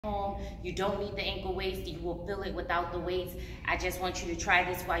home. You don't need the ankle weights. You will feel it without the weights. I just want you to try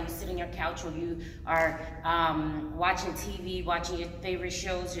this while you sit on your couch or you are watching TV, watching your favorite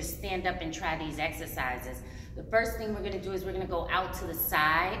shows. Just stand up and try these exercises. The first thing we're gonna do is we're gonna go out to the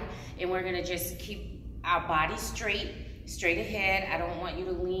side and we're gonna just keep our body straight ahead. I don't want you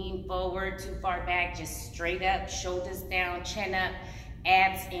to lean forward too far back, just straight up, shoulders down, chin up,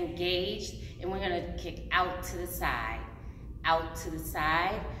 abs engaged, and we're gonna kick out to the side. Out to the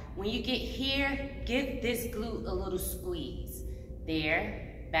side. When you get here, give this glute a little squeeze.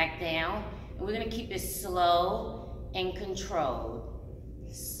 There, back down. And we're gonna keep it slow and controlled.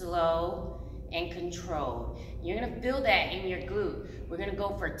 Slow and controlled. You're gonna feel that in your glute. We're gonna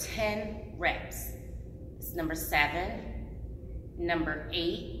go for 10 reps. It's number 7, number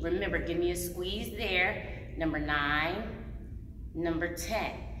 8. Remember, give me a squeeze there. Number 9, number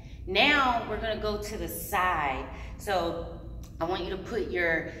 10. Now we're gonna go to the side. So I want you to put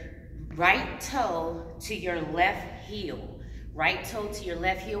your right toe to your left heel. Right toe to your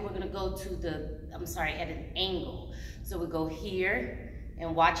left heel. We're gonna go to at an angle. So we go here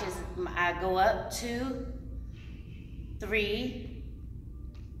and watch as I go up 2, 3,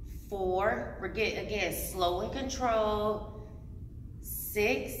 4. We're again slow and controlled.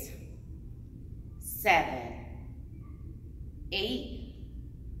 6, 7, 8,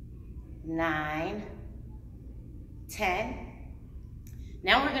 9, 10.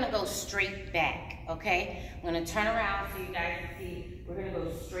 Now we're gonna go straight back, okay? I'm gonna turn around so you guys can see. We're gonna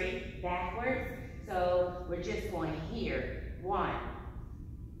go straight backwards. So we're just going here. 1,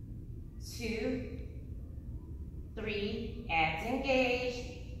 2, 3, abs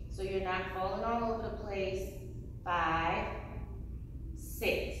engaged, so you're not falling all over the place. 5,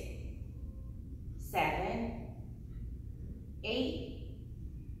 6, 7, 8,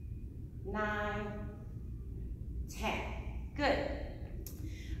 9, 10. Good.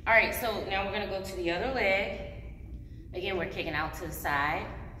 All right, so now we're gonna go to the other leg. Again, we're kicking out to the side.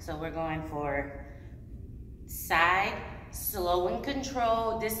 So we're going for side, slow and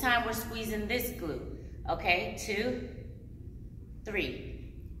controlled. This time we're squeezing this glute. Okay, 2,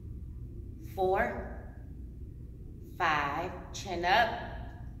 3, 4, 5, chin up,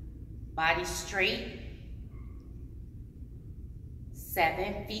 body straight.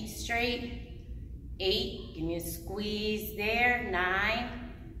 7, feet straight. 8, give me a squeeze there. 9,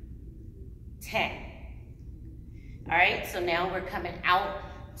 10. All right, so now we're coming out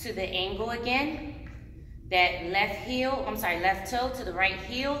to the angle again. That left toe to the right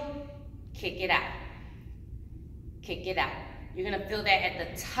heel, kick it out. Kick it out. You're gonna feel that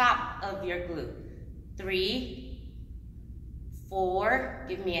at the top of your glute. 3, 4,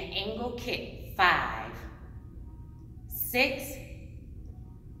 give me an angle kick. 5, 6,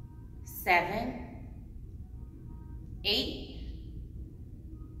 7, 8,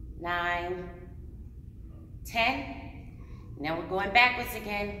 9, 10. Now we're going backwards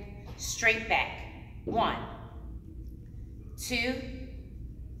again, straight back. 1, 2,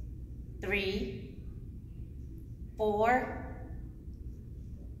 3, 4,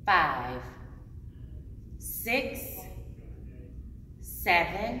 5, 6,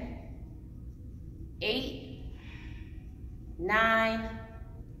 7, 8, 9,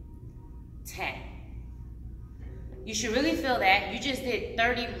 10. You should really feel that. You just did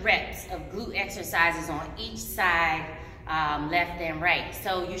 30 reps of glute exercises on each side, left and right.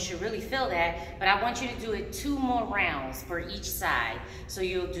 So you should really feel that, but I want you to do it 2 more rounds for each side. So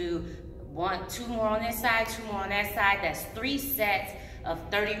you'll do 2 more on this side, 2 more on that side. That's 3 sets of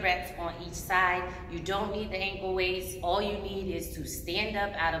 30 reps on each side. You don't need the ankle weights. All you need is to stand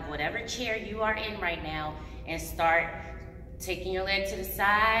up out of whatever chair you are in right now and start taking your leg to the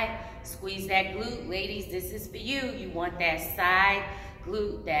side. Squeeze that glute. Ladies, this is for you. You want that side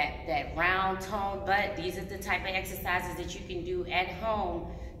glute, that round toned butt. These are the type of exercises that you can do at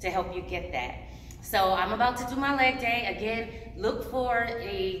home to help you get that. So I'm about to do my leg day. Again, look for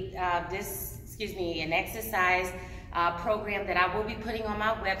an exercise program that I will be putting on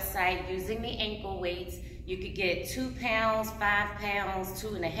my website using the ankle weights. You could get 2 pounds, 5 pounds,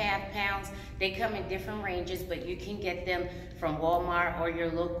 2.5 pounds. They come in different ranges, but you can get them from Walmart or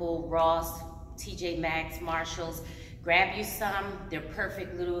your local Ross, TJ Maxx, Marshalls. Grab you some. They're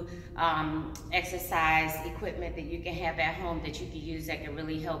perfect little exercise equipment that you can have at home that you can use that can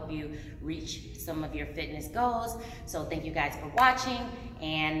really help you reach some of your fitness goals. So thank you guys for watching,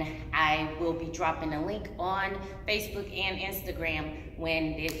 and I will be dropping a link on Facebook and Instagram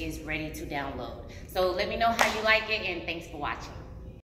when it is ready to download. So let me know how you like it, and thanks for watching.